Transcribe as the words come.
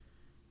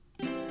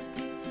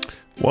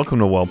Welcome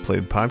to Well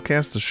Played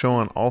Podcast, the show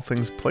on all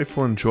things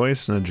playful and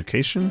joyous in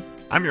education.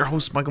 I'm your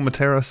host, Michael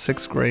Matera,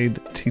 6th grade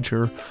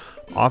teacher,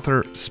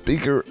 author,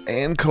 speaker,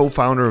 and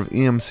co-founder of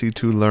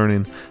EMC2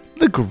 Learning,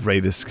 the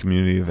greatest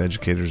community of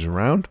educators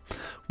around.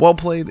 Well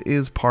Played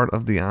is part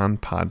of the On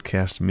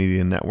Podcast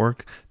Media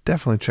Network.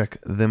 Definitely check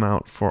them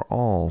out for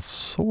all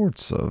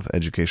sorts of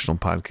educational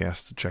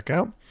podcasts to check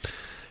out.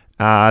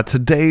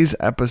 Today's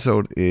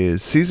episode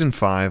is Season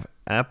 5,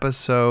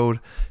 Episode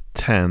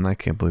 10. I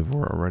can't believe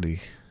we're already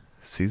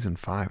Season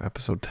 5,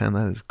 Episode 10.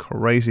 That is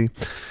crazy.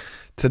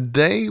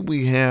 Today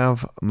we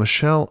have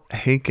Michelle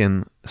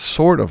Haken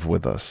sort of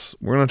with us.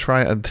 We're going to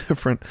try a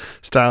different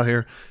style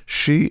here.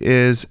 She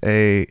is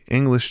a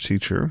English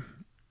teacher,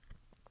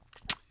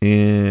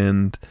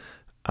 and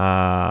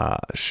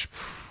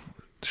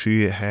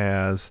she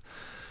has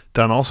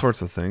done all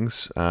sorts of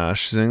things.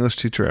 She's an English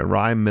teacher at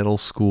Rye Middle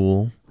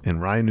School in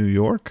Rye, New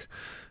York,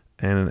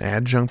 and an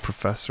adjunct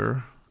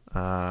professor.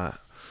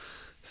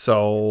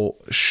 So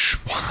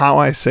how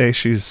I say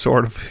she's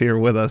sort of here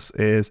with us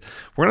is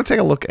we're going to take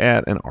a look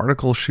at an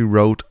article she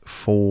wrote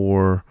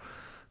for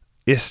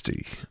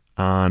ISTE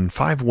on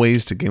 5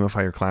 ways to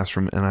gamify your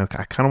classroom. And I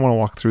kind of want to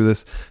walk through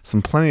this.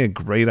 Plenty of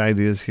great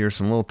ideas here,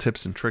 some little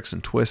tips and tricks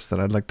and twists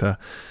that I'd like to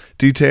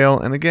detail.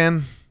 And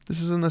again,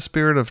 this is in the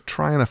spirit of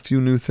trying a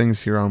few new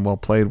things here on Well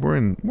Played. We're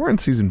in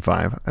Season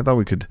 5. I thought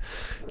we could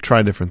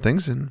try different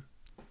things, and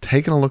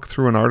taking a look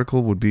through an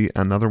article would be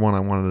another one I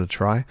wanted to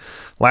try.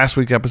 Last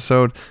week's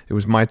episode, it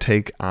was my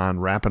take on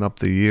wrapping up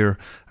the year.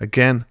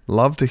 Again,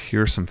 love to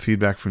hear some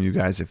feedback from you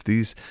guys if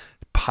these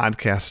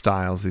podcast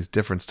styles, these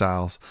different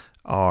styles,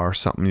 are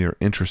something you're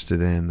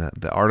interested in,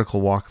 the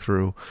article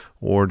walkthrough,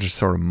 or just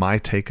sort of my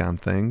take on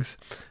things.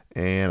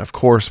 And of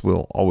course,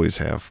 we'll always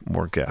have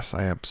more guests.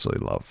 I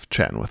absolutely love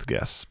chatting with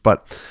guests.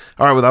 But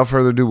all right, without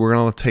further ado, we're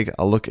going to take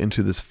a look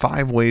into this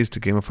 5 ways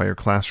to gamify your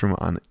classroom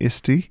on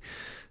ISTE.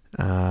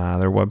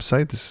 Their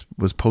website. This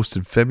was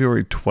posted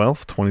February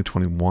 12th,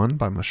 2021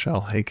 by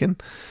Michelle Haken.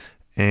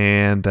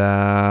 And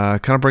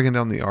kind of breaking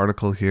down the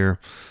article here.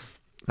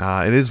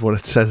 It is what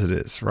it says it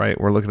is, right?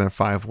 We're looking at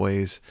 5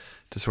 ways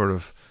to sort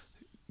of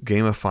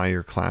gamify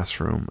your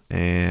classroom.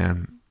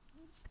 And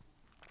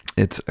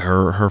it's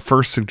her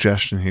first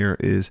suggestion here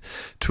is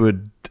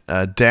to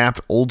adapt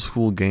old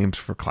school games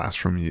for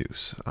classroom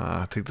use.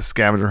 Take the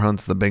scavenger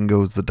hunts, the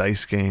bingos, the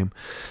dice game,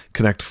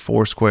 connect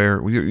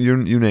Foursquare,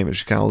 you name it.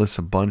 She kind of lists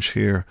a bunch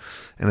here,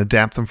 and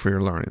adapt them for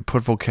your learning.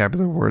 Put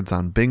vocabulary words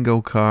on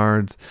bingo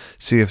cards.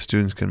 See if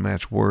students can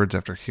match words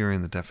after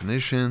hearing the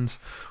definitions.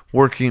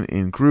 Working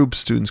in groups,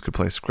 students could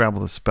play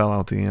Scrabble to spell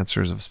out the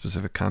answers of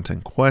specific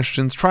content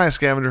questions. Try a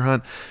scavenger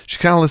hunt. She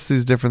kind of lists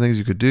these different things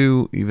you could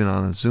do, even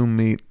on a Zoom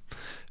meet.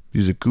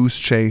 Use a goose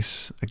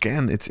chase.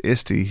 Again, it's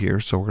ISTE here,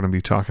 so we're going to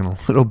be talking a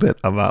little bit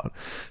about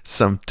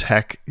some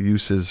tech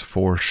uses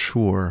for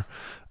sure.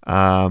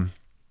 Okay,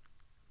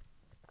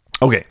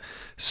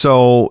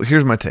 so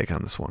here's my take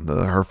on this one.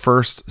 Her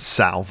first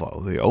salvo,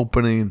 the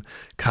opening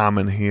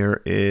comment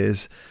here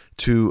is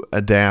to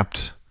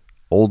adapt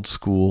old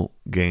school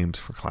games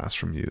for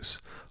classroom use.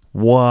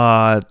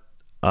 What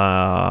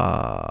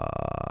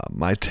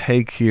my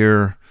take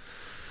here,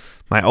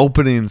 my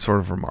opening sort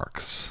of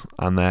remarks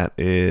on that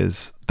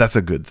is that's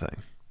a good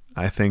thing.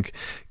 I think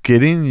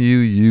getting you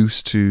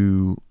used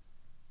to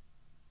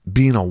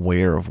being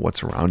aware of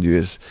what's around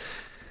you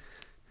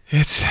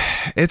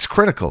it's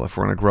critical if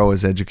we're going to grow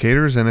as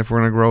educators and if we're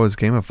going to grow as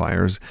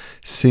gamifiers.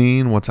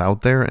 Seeing what's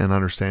out there and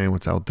understanding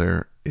what's out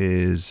there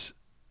is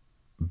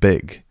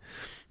big.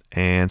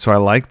 And so I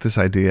like this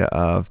idea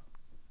of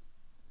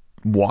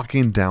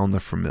walking down the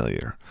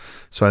familiar.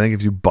 So I think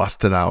if you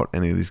busted out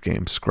any of these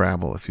games,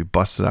 Scrabble, if you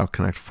busted out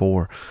Connect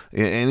 4,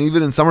 and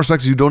even in some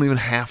respects, you don't even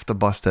have to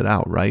bust it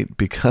out, right?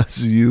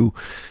 Because you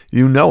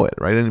know it,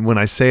 right? And when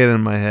I say it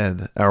in my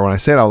head, or when I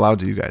say it out loud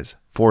to you guys,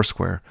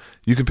 Foursquare,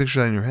 you can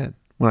picture that in your head.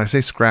 When I say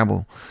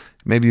Scrabble,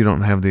 maybe you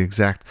don't have the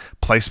exact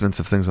placements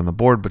of things on the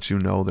board, but you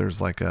know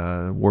there's like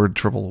a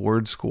triple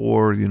word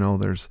score. You know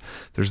there's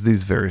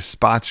these various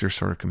spots you're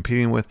sort of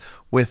competing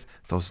with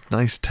those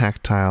nice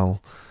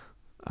tactile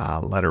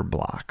letter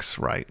blocks,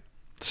 right?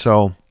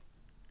 So,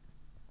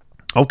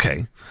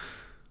 okay,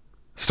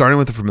 starting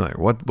with the familiar.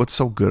 What's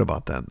so good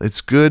about that? It's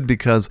good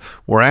because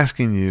we're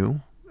asking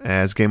you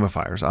as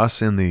gamifiers,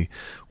 us in the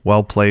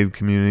Well Played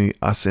community,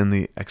 us in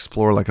the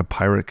Explore Like a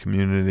Pirate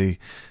community,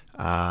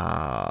 to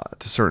a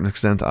certain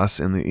extent,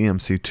 us in the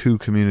EMC2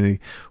 community,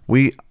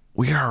 we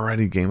are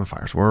already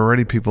gamifiers. We're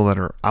already people that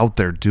are out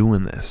there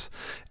doing this.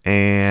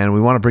 And we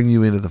want to bring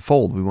you into the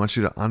fold. We want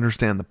you to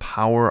understand the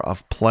power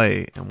of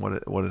play and what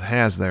it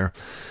has there.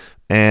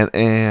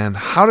 And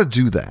how to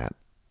do that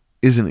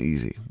isn't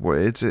easy.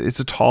 It's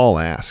a tall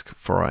ask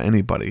for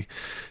anybody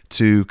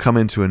to come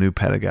into a new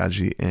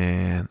pedagogy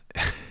and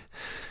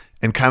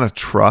kind of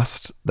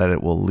trust that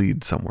it will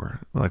lead somewhere.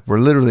 Like, we're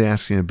literally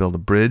asking you to build a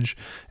bridge,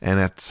 and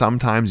at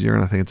sometimes you're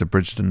going to think it's a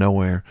bridge to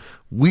nowhere.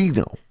 We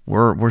know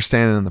we're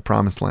standing in the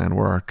promised land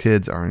where our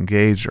kids are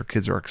engaged, our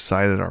kids are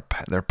excited,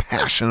 they're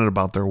passionate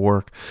about their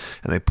work,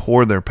 and they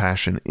pour their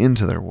passion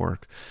into their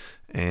work.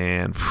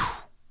 And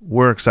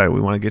We're excited.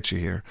 We want to get you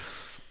here.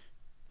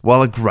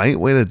 Well, a great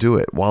way to do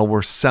it while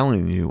we're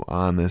selling you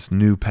on this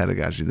new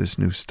pedagogy, this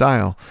new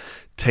style,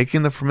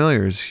 taking the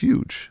familiar is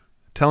huge.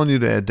 Telling you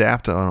to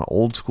adapt an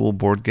old school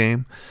board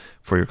game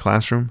for your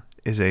classroom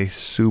is a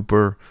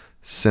super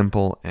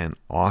simple and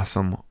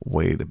awesome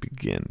way to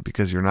begin,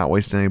 because you're not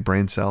wasting any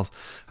brain cells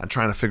on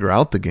trying to figure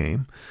out the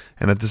game.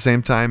 And at the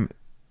same time,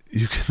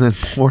 you can then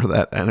pour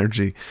that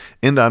energy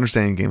into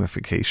understanding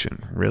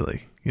gamification,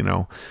 really.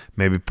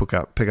 Maybe pick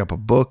up a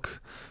book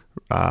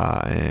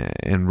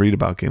and read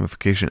about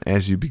gamification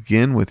as you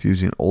begin with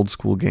using old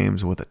school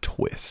games with a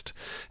twist.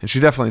 And she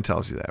definitely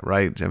tells you that,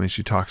 right? I mean,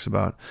 she talks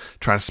about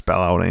trying to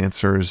spell out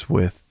answers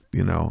with,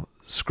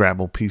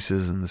 Scrabble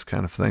pieces and this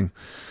kind of thing.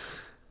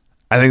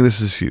 I think this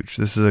is huge.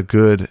 This is a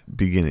good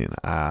beginning.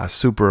 I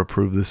super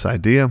approve this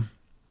idea.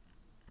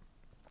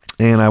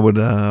 And I would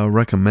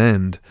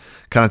recommend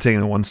kind of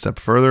taking it one step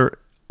further.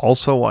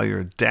 Also, while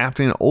you're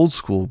adapting old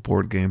school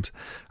board games,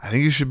 I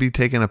think you should be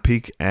taking a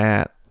peek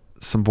at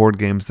some board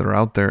games that are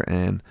out there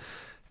and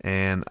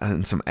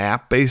some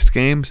app-based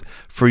games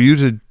for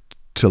you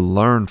to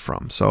learn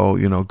from. So,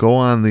 go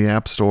on the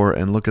App Store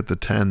and look at the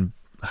 10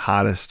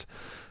 hottest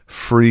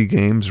free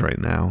games right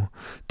now.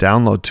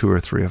 Download 2 or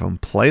 3 of them,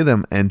 play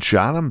them, and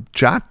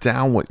jot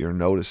down what you're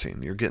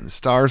noticing. You're getting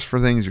stars for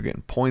things, you're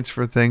getting points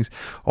for things.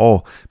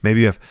 Oh, maybe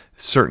you have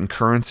certain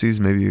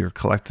currencies, maybe you're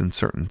collecting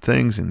certain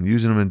things and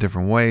using them in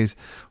different ways.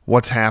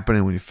 What's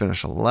happening when you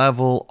finish a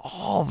level?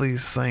 All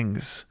these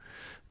things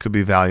could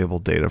be valuable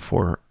data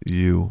for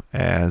you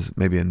as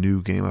maybe a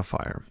new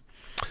gamifier.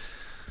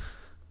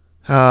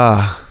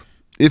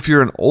 If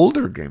you're an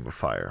older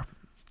gamifier,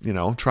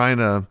 trying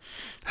to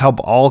help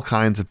all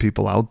kinds of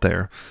people out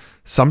there,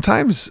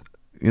 sometimes,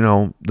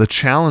 the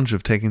challenge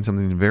of taking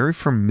something very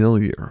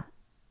familiar,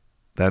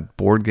 that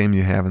board game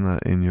you have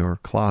in your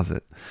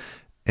closet,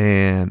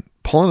 and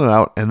pulling it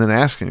out and then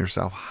asking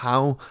yourself,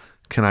 how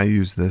can I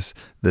use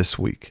this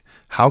week?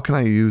 How can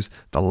I use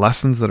the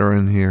lessons that are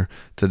in here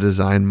to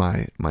design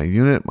my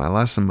unit, my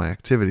lesson, my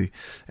activity?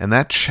 And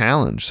that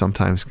challenge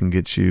sometimes can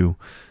get you,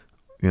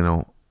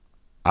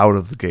 out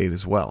of the gate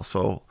as well.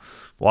 So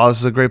while this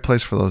is a great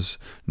place for those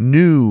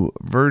new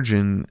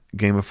virgin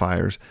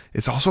gamifiers,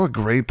 it's also a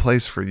great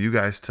place for you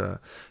guys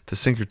to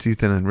sink your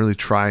teeth in and really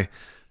try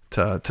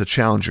to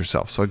challenge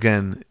yourself. So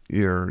again,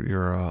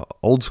 you're a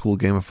old school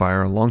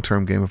gamifier, a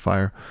long-term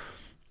gamifier.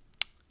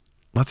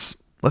 Let's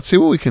see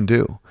what we can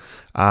do.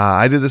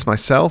 I did this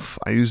myself.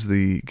 I used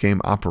the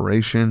game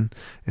Operation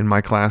in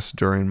my class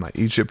during my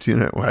Egypt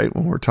unit, right?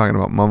 When we're talking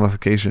about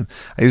mummification,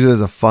 I use it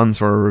as a fun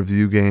sort of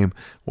review game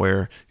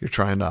where you're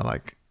trying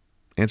to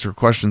answer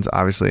questions,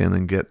 obviously, and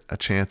then get a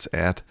chance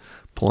at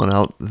pulling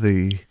out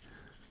the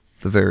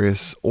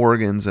various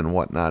organs and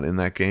whatnot in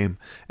that game.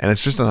 And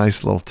it's just a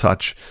nice little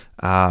touch.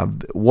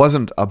 It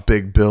wasn't a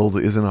big build,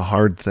 isn't a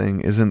hard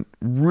thing, isn't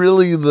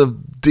really the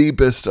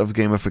deepest of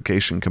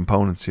gamification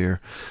components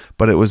here,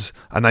 but it was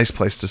a nice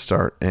place to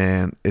start.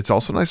 And it's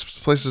also a nice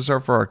place to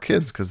start for our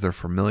kids because they're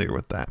familiar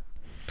with that.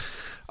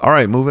 All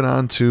right, moving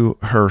on to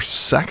her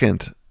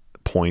second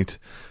point,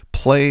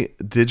 play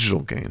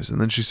digital games.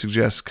 And then she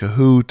suggests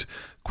Kahoot,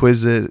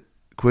 Quizlet,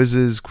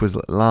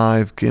 Quizlet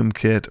Live,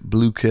 Gimkit,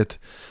 BlueKit.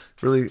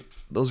 Really,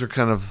 those are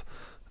kind of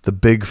the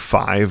big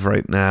 5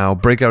 right now.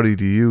 Breakout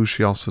EDU,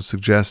 she also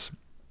suggests.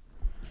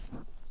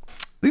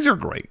 These are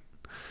great.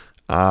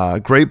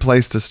 Great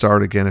place to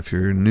start, again, if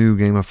you're a new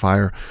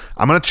gamifier.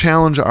 I'm going to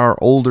challenge our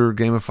older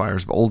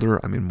gamifiers. But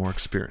older, I mean more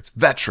experienced.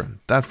 Veteran,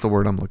 that's the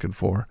word I'm looking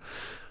for.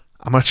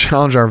 I'm going to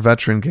challenge our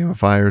veteran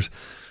gamifiers.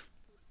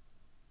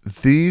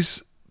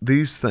 These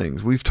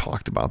things, we've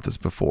talked about this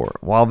before.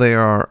 While they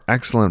are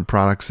excellent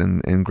products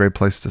and great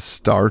place to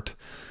start,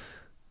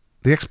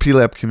 the XP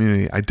Lab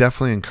community, I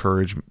definitely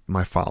encourage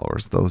my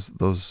followers,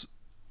 those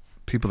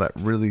people that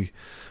really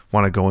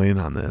want to go in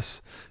on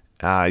this.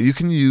 You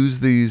can use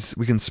these,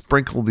 we can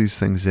sprinkle these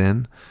things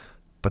in,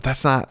 but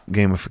that's not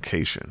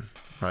gamification,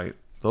 right?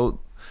 Though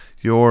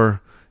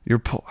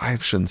I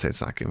shouldn't say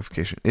it's not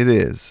gamification. It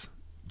is,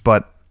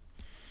 but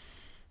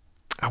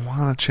I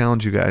want to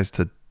challenge you guys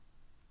to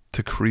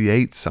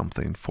create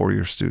something for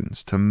your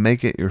students, to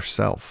make it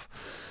yourself.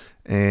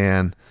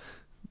 And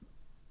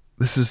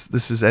this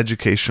is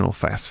educational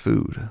fast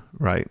food,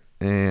 right?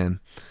 And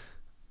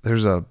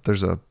there's a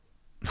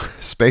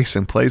space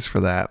and place for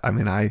that. I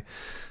mean, I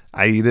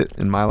eat it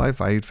in my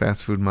life. I eat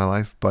fast food in my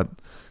life, but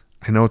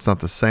I know it's not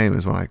the same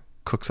as when I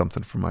cook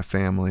something for my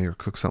family or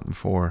cook something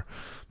for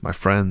my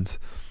friends.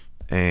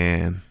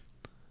 And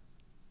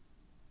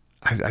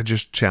I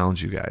just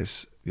challenge you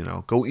guys,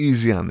 go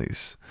easy on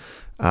these.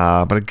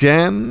 But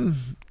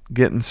again,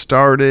 getting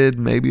started,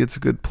 maybe it's a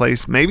good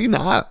place, maybe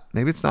not.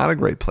 Maybe it's not a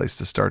great place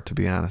to start, to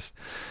be honest.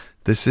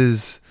 This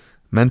is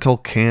mental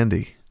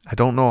candy. I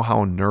don't know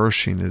how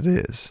nourishing it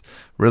is.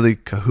 Really,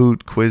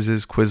 Kahoot,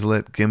 Quizzes,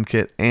 Quizlet,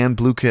 Gimkit, and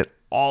BlueKit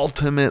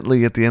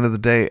ultimately, at the end of the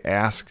day,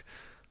 ask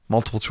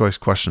multiple choice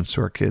questions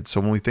to our kids. So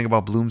when we think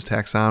about Bloom's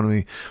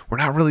taxonomy, we're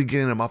not really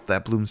getting them up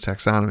that Bloom's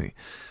taxonomy.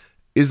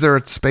 Is there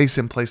a space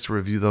in place to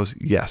review those?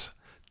 Yes.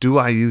 Do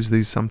I use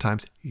these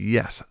sometimes?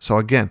 Yes. So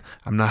again,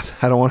 I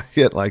don't want to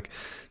get like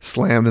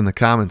slammed in the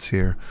comments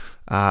here.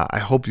 I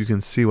hope you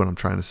can see what I'm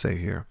trying to say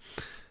here.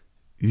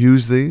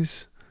 Use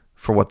these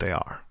for what they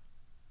are,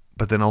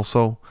 but then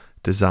also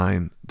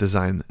design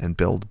and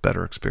build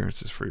better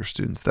experiences for your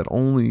students that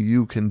only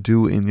you can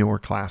do in your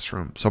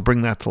classroom. So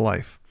bring that to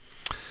life.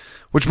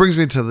 Which brings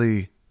me to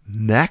the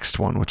next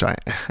one, which I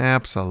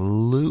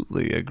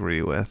absolutely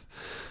agree with.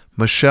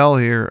 Michelle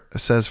here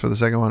says for the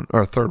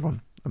third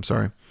one, I'm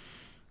sorry,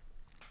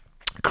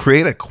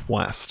 create a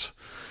quest.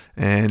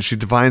 And she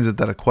defines it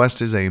that a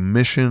quest is a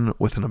mission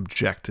with an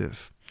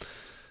objective.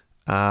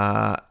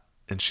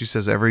 And she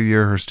says every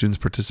year her students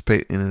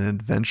participate in an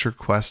adventure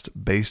quest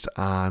based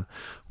on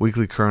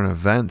weekly current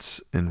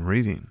events and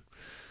reading.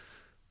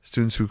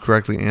 Students who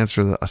correctly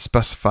answer a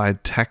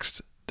specified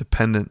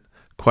text-dependent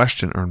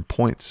question earn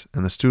points,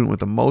 and the student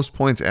with the most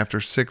points after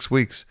 6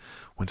 weeks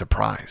wins a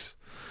prize.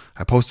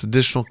 I post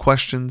additional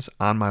questions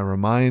on my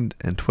Remind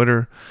and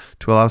Twitter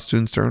to allow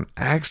students to earn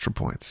extra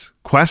points.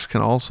 Quests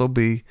can also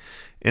be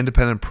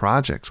independent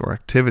projects or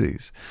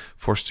activities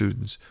for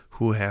students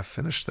who have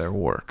finished their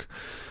work.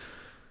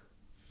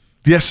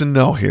 Yes and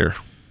no here.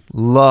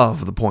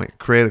 Love the point.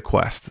 Create a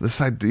quest.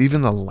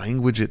 Even the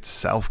language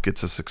itself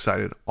gets us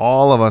excited.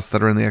 All of us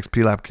that are in the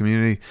XP Lab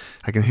community,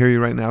 I can hear you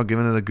right now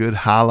giving it a good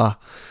holla,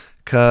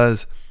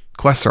 because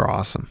quests are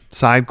awesome.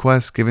 Side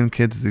quests, giving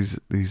kids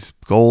these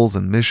goals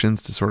and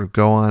missions to sort of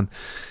go on,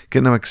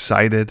 getting them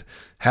excited,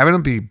 having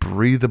them be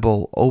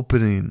breathable,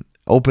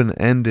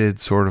 open-ended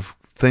sort of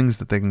things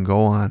that they can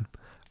go on.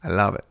 I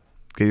love it.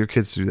 Get your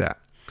kids to do that.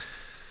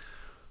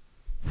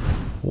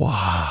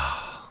 Wow.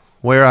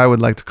 Where I would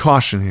like to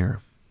caution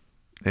here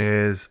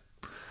is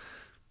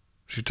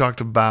she talked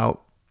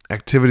about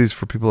activities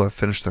for people who have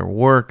finished their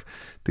work.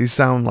 These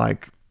sound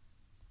like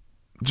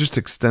just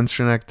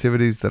extension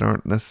activities that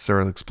aren't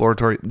necessarily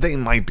exploratory. They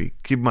might be.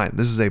 Keep in mind,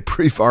 this is a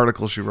brief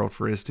article she wrote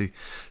for ISTE.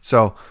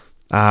 So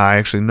I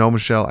actually know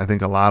Michelle. I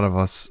think a lot of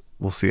us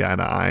will see eye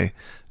to eye.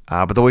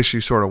 But the way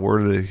she sort of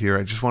worded it here,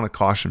 I just want to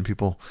caution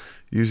people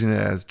using it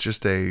as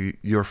just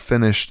you're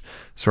finished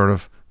sort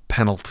of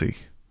penalty.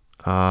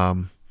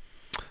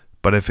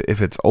 But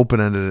if it's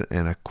open-ended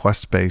and a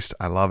quest-based,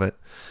 I love it.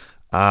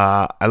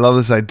 I love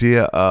this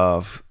idea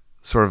of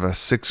sort of a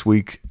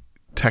 6-week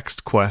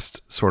text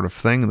quest sort of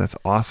thing. That's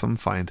awesome.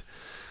 Find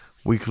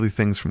weekly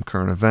things from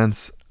current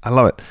events. I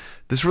love it.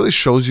 This really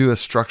shows you a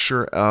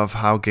structure of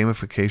how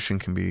gamification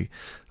can be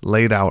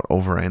laid out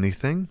over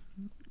anything,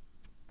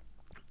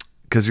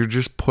 because you're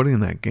just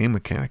putting that game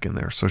mechanic in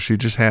there. So she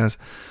just has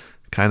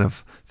kind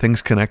of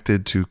things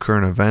connected to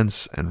current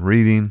events and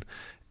reading,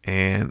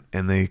 and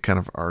they kind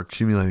of are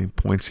accumulating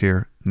points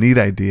here. Neat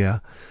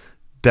idea.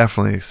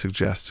 Definitely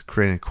suggest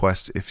creating a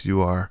quest if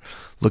you are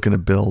looking to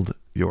build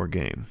your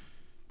game.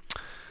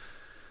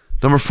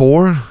 Number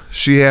 4,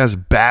 she has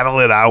battle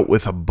it out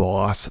with a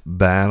boss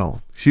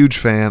battle. Huge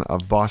fan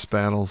of boss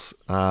battles.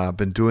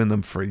 Been doing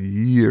them for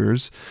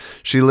years.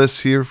 She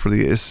lists here for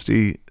the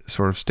ISTE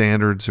sort of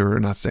standards, or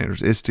not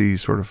standards, ISTE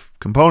sort of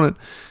component.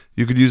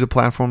 You could use a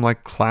platform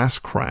like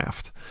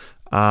Classcraft.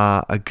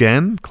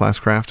 Again,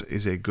 Classcraft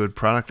is a good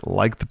product,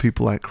 like the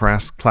people at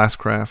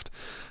Classcraft.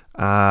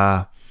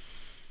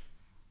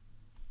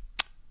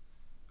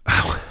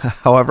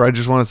 However, I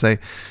just want to say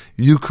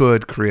you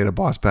could create a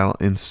boss battle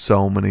in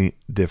so many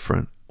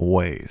different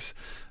ways.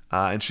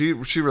 And she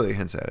really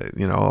hints at it.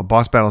 You know, a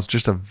boss battle is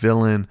just a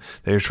villain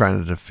that you're trying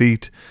to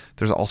defeat.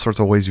 There's all sorts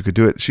of ways you could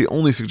do it. She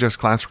only suggests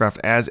Classcraft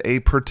as a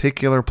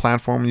particular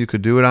platform you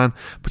could do it on,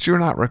 but you're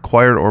not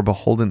required or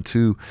beholden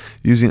to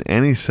using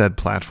any said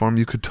platform.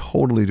 You could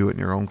totally do it in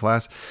your own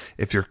class.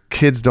 If your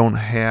kids don't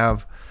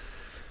have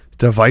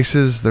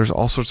devices, there's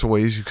all sorts of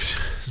ways you could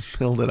just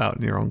build it out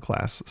in your own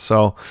class.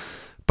 So,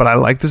 but I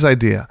like this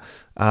idea.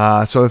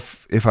 So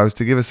if I was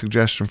to give a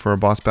suggestion for a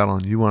boss battle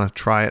and you want to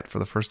try it for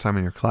the first time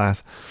in your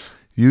class,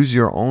 use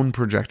your own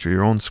projector,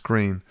 your own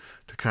screen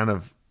to kind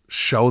of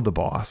show the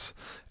boss.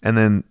 And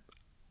then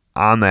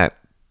on that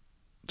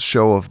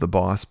show of the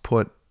boss,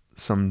 put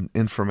some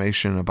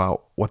information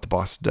about what the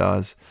boss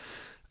does.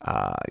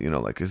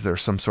 Like, is there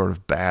some sort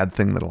of bad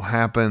thing that'll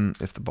happen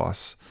if the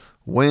boss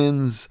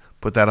wins?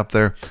 Put that up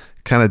there.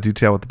 Kind of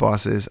detail what the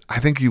boss is.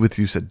 I think with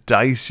use of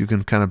dice, you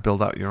can kind of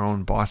build out your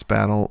own boss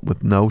battle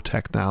with no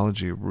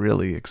technology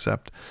really,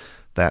 except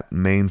that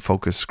main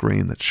focus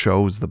screen that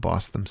shows the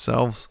boss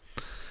themselves.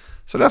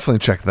 So definitely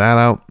check that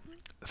out.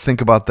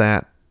 Think about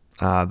that.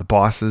 The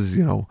bosses,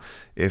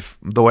 if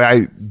the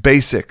way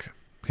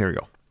here we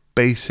go.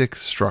 Basic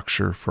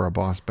structure for a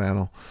boss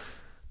battle.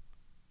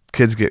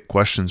 Kids get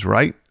questions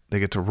right. They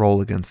get to roll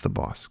against the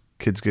boss.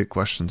 Kids get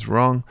questions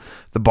wrong.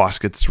 The boss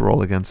gets to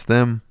roll against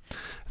them.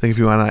 I think if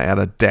you want to add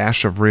a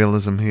dash of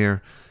realism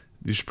here,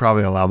 you should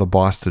probably allow the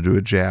boss to do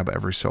a jab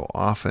every so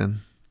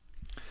often.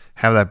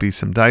 Have that be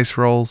some dice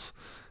rolls.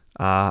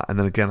 And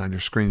then again, on your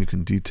screen, you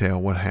can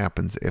detail what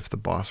happens if the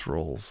boss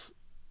rolls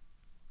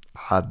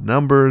odd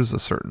numbers, a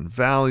certain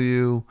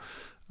value,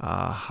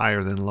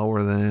 higher than,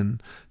 lower than,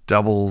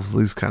 doubles,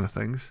 these kind of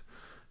things.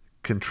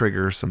 can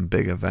trigger some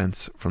big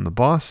events from the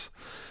boss.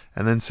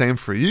 And then same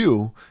for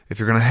you, if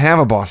you're going to have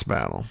a boss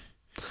battle.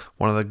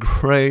 One of the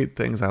great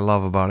things I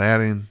love about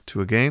adding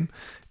to a game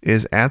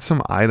is add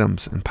some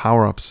items and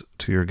power-ups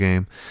to your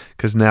game.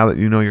 Because now that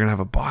you know you're going to have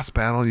a boss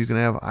battle, you can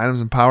have items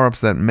and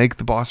power-ups that make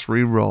the boss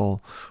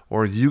re-roll,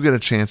 or you get a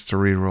chance to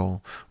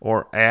re-roll,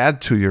 or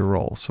add to your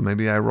roll. So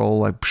maybe I roll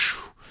like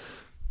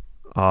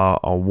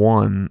a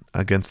 1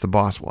 against the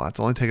boss. Well, that's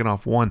only taking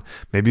off 1.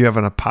 Maybe you have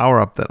a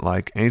power-up that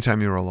like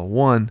anytime you roll a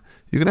 1,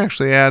 you can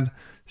actually add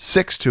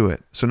 6 to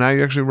it. So now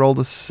you actually rolled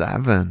a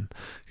 7,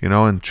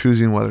 and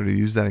choosing whether to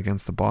use that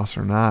against the boss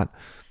or not,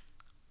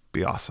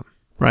 be awesome,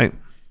 right?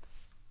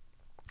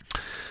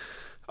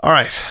 All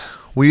right,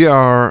 we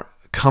are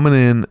coming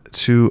in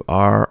to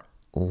our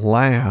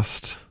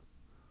last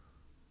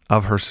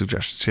of her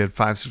suggestions. She had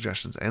 5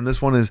 suggestions, and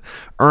this one is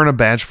earn a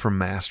badge for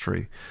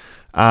mastery.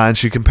 And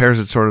she compares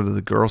it sort of to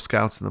the Girl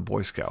Scouts and the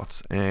Boy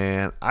Scouts.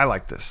 And I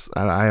like this.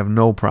 I have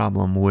no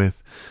problem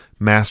with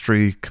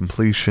mastery,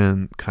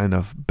 completion kind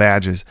of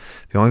badges.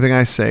 The only thing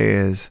I say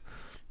is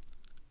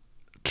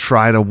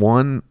try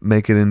to,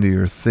 make it into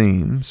your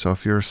theme. So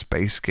if you're a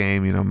space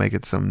game, make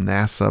it some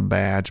NASA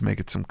badge,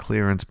 make it some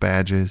clearance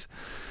badges.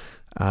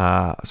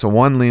 So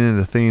 1, lean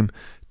into theme.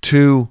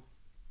 2,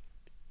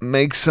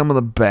 make some of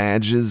the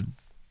badges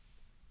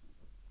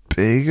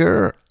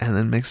bigger, and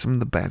then make some of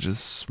the badges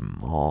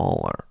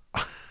smaller.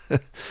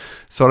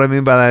 So what I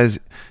mean by that is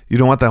you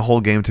don't want that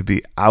whole game to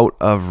be out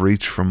of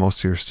reach for most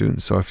of your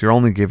students. So if you're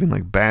only giving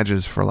like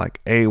badges for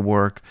like a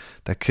work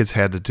that kids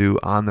had to do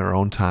on their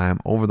own time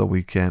over the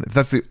weekend, if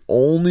that's the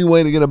only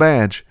way to get a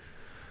badge,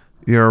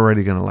 you're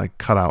already going to like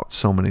cut out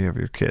so many of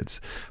your kids.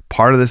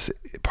 Part of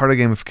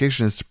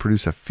gamification is to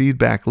produce a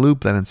feedback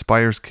loop that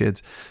inspires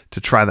kids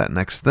to try that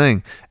next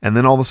thing. And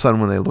then all of a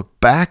sudden, when they look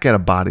back at a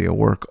body of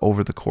work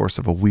over the course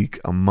of a week,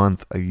 a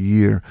month, a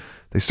year,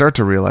 they start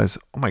to realize,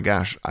 oh my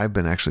gosh, I've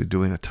been actually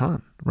doing a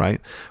ton, right?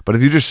 But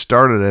if you just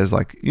started as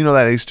like,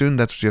 that A student,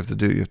 that's what you have to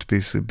do. You have to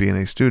basically be an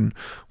A student.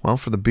 Well,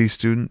 for the B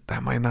student,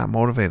 that might not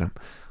motivate them.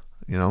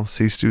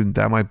 C student,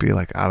 that might be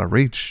like out of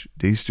reach.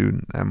 D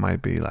student, that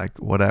might be like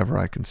whatever.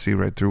 I can see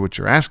right through what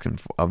you're asking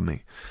of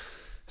me.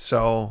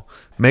 So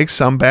make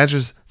some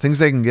badges, things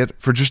they can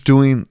get for just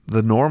doing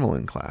the normal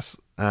in class.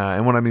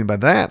 And what I mean by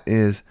that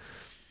is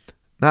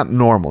not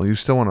normal. You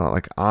still want to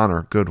like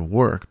honor good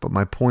work. But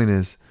my point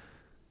is,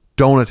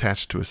 don't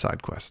attach it to a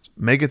side quest.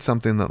 Make it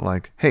something that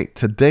like, hey,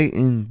 today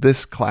in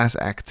this class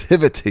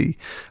activity,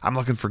 I'm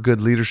looking for good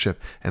leadership.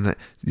 And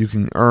you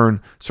can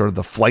earn sort of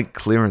the flight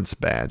clearance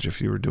badge if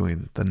you were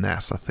doing the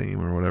NASA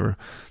theme or whatever.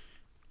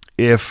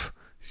 If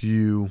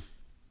you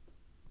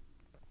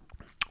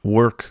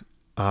work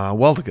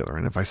well together,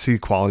 and if I see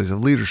qualities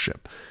of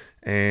leadership,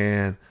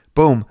 and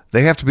boom,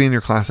 they have to be in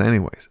your class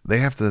anyways. They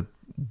have to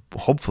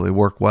hopefully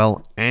work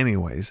well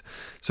anyways.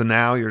 So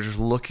now you're just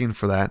looking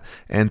for that,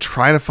 and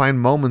try to find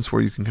moments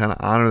where you can kind of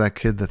honor that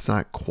kid that's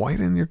not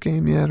quite in your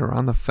game yet, or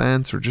on the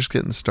fence, or just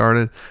getting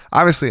started.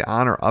 Obviously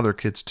honor other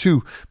kids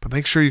too, but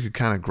make sure you could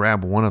kind of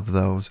grab one of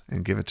those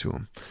and give it to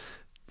them.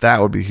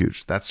 That would be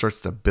huge. That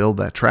starts to build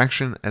that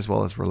traction as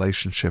well as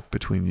relationship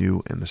between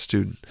you and the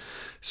student.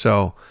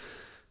 So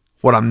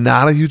what I'm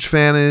not a huge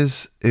fan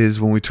is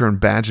when we turn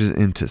badges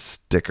into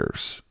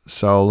stickers.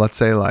 So let's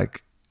say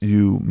like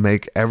you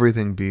make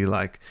everything be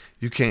like,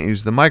 you can't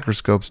use the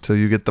microscopes till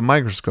you get the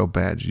microscope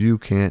badge. You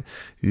can't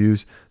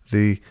use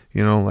the,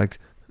 like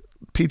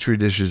Petri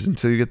dishes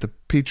until you get the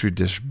Petri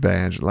dish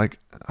badge. Like,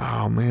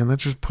 oh man, that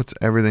just puts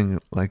everything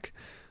like,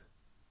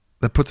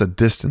 that puts a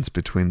distance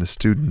between the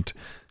student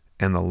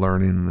and the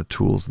learning and the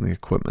tools and the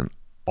equipment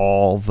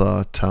all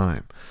the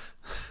time.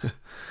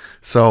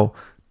 So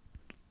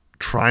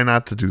try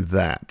not to do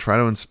that. Try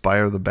to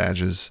inspire the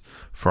badges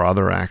for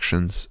other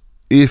actions.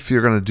 If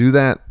you're going to do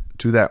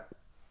that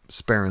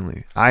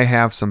sparingly. I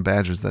have some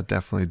badges that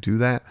definitely do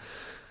that.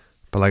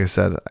 But like I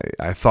said,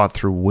 I thought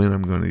through when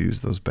I'm going to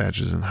use those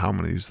badges and how I'm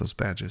going to use those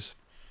badges.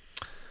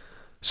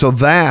 So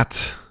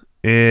that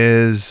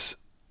is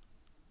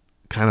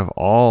kind of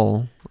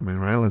all. I mean,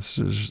 right?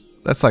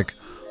 That's like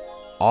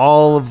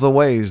all of the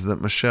ways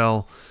that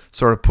Michelle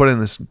sort of put in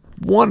this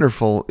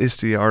wonderful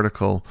ISTE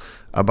article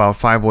about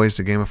 5 ways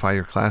to gamify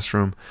your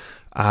classroom.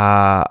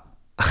 I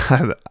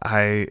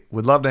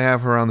would love to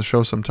have her on the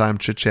show sometime,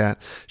 chit chat.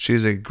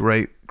 She's a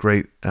great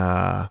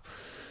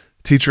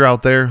teacher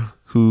out there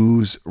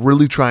who's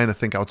really trying to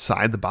think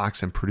outside the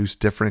box and produce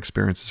different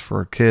experiences for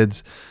her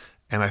kids.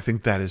 And I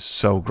think that is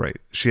so great.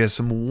 She has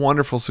some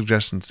wonderful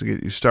suggestions to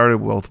get you started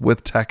both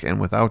with tech and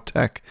without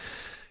tech.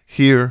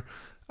 Here,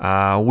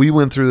 we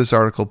went through this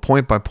article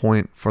point by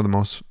point for the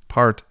most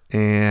part,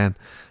 and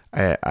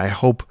I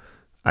hope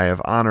I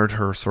have honored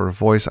her sort of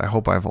voice. I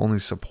hope I've only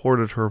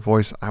supported her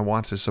voice. I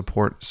want to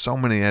support so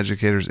many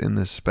educators in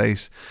this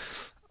space.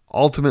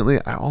 Ultimately,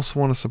 I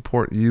also want to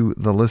support you,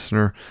 the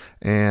listener,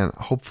 and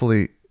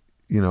hopefully,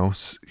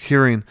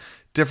 hearing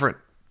different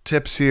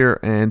tips here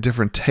and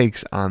different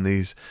takes on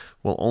these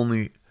will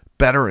only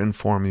better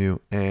inform you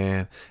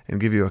and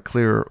give you a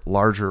clearer,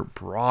 larger,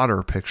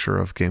 broader picture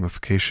of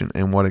gamification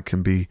and what it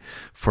can be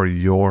for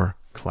your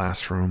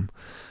classroom.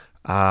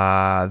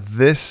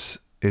 This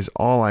is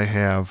all I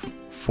have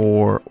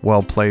for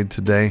Well Played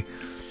today.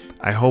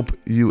 I hope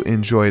you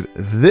enjoyed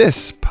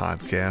this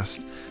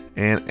podcast.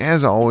 And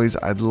as always,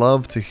 I'd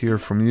love to hear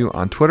from you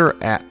on Twitter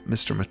at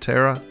Mr.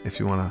 Matera. If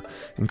you want to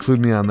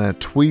include me on that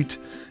tweet.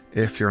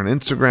 If you're an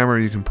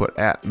Instagrammer, you can put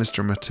at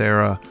Mr.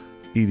 Matera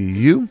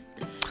edu.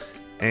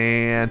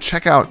 And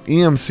check out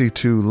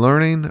EMC2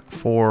 Learning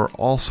for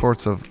all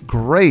sorts of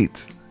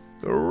great,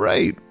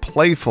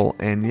 playful,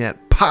 and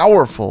yet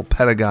powerful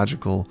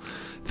pedagogical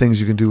things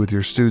you can do with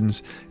your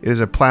students. It is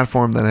a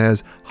platform that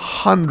has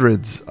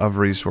hundreds of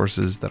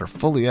resources that are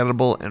fully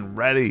editable and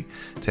ready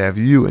to have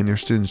you and your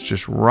students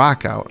just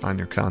rock out on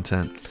your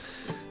content.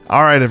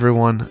 All right,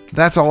 everyone,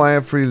 that's all I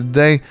have for you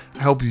today. I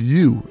hope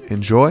you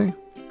enjoy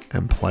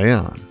and play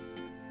on.